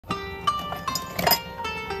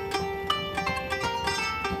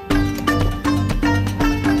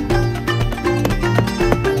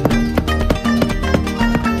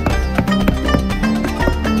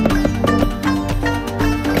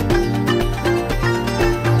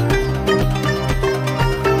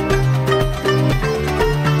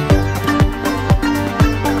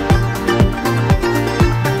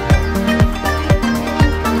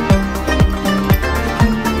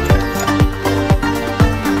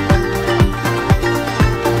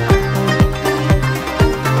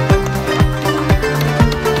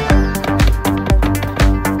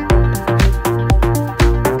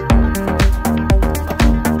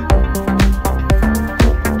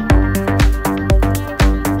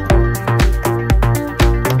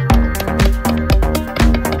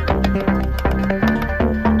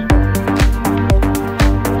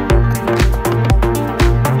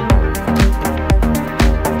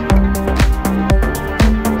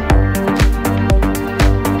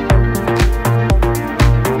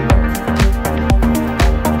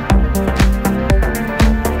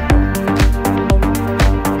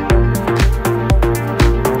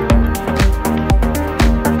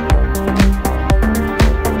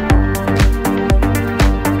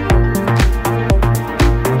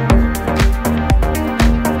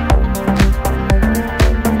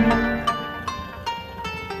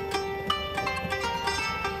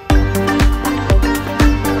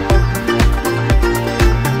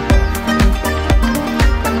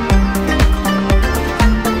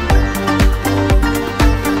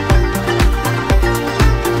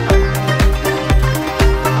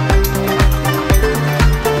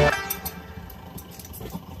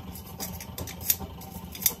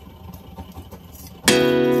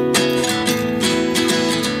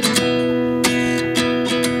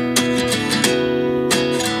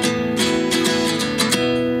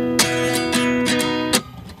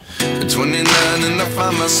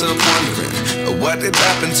find myself wondering what did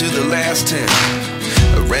happen to the last 10.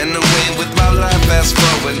 I ran away with my life, fast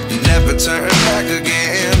forward, never turn back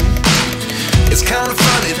again. It's kind of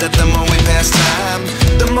funny that the more we pass time,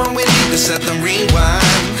 the more we need to set them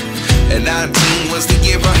rewind. And 19 was the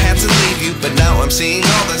year I had to leave you, but now I'm seeing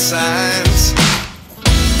all the signs.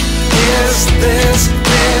 Is this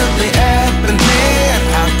really happening?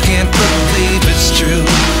 I can't believe it's true.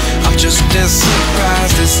 I'm just as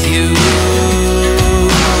surprised as you.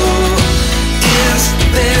 Is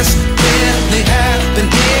this really happening?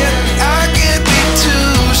 I can't be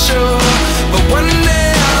too sure, but one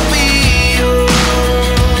day I'll be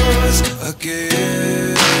yours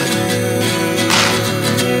again.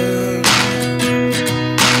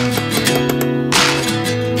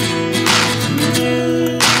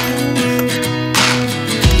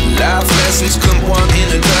 Life lessons come one in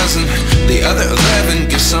a dozen. The other 11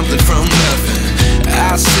 get something from nothing.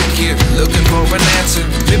 I sit here looking for an answer.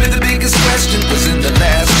 Maybe the biggest question was